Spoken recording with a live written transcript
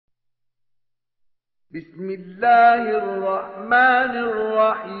بسم الله الرحمن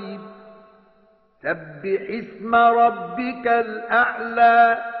الرحيم سبح اسم ربك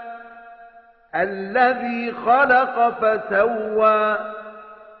الأعلى الذي خلق فسوى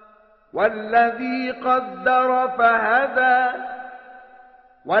والذي قدر فهدى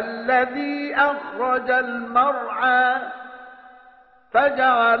والذي أخرج المرعى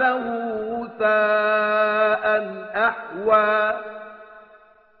فجعله غثاء أحوى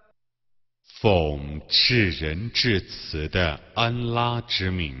奉至仁至慈的安拉之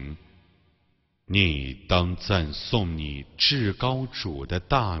名，你当赞颂你至高主的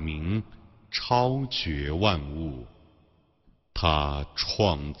大名，超绝万物。他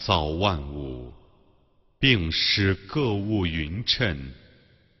创造万物，并使各物匀称。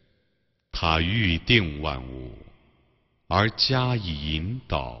他预定万物，而加以引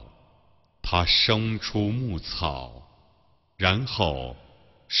导。他生出牧草，然后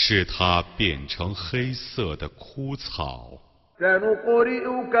使它变成黑色的枯草。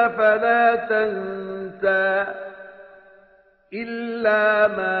سنقرئك فلا تنسى إلا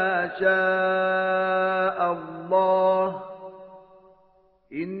ما شاء الله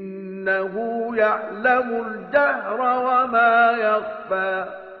إنه يعلم الجهر وما يخفى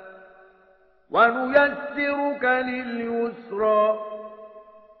ونيسرك لليسرى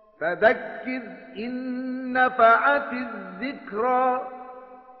فذكر إن نفعت الذكرى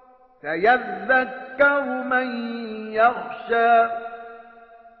سيذكر من يخشى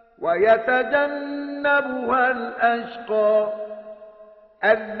ويتجنبها الأشقى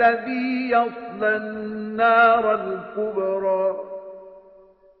الذي يصلى النار الكبرى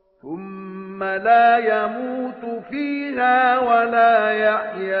ثم لا يموت فيها ولا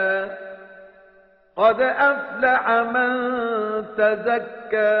يحيا قد أفلح من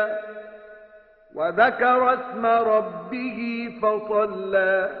تزكى وذكر اسم ربه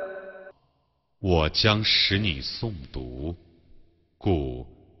فصلى我将使你诵读，故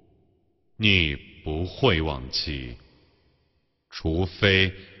你不会忘记，除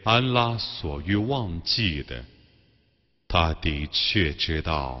非安拉所欲忘记的。他的确知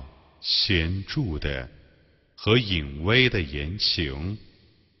道显著的和隐微的言行。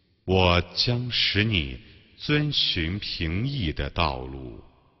我将使你遵循平易的道路，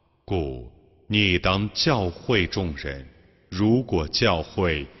故你当教诲众人。如果教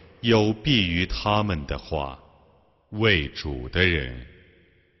诲有弊于他们的话，为主的人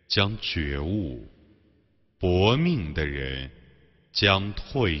将觉悟，搏命的人将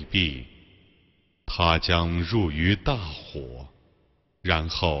退避。他将入于大火，然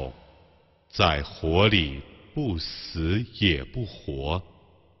后在火里不死也不活。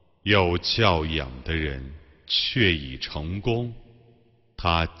有教养的人却已成功，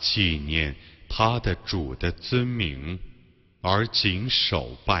他纪念他的主的尊名，而谨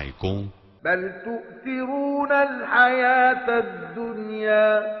守拜功。بل تؤثرون الحياة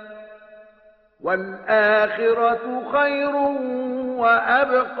الدنيا والآخرة خير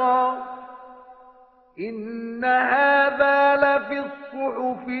وأبقى إن هذا لفي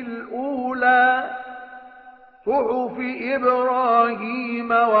الصحف الأولى صحف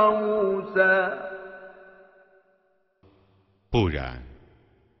إبراهيم وموسى 不然，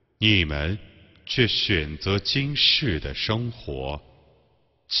你们却选择今世的生活，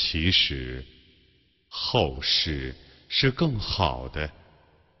其实后世是更好的，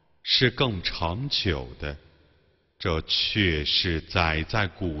是更长久的。这却是载在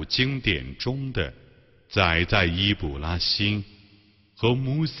古经典中的，载在伊卜拉欣和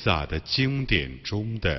穆萨的经典中的。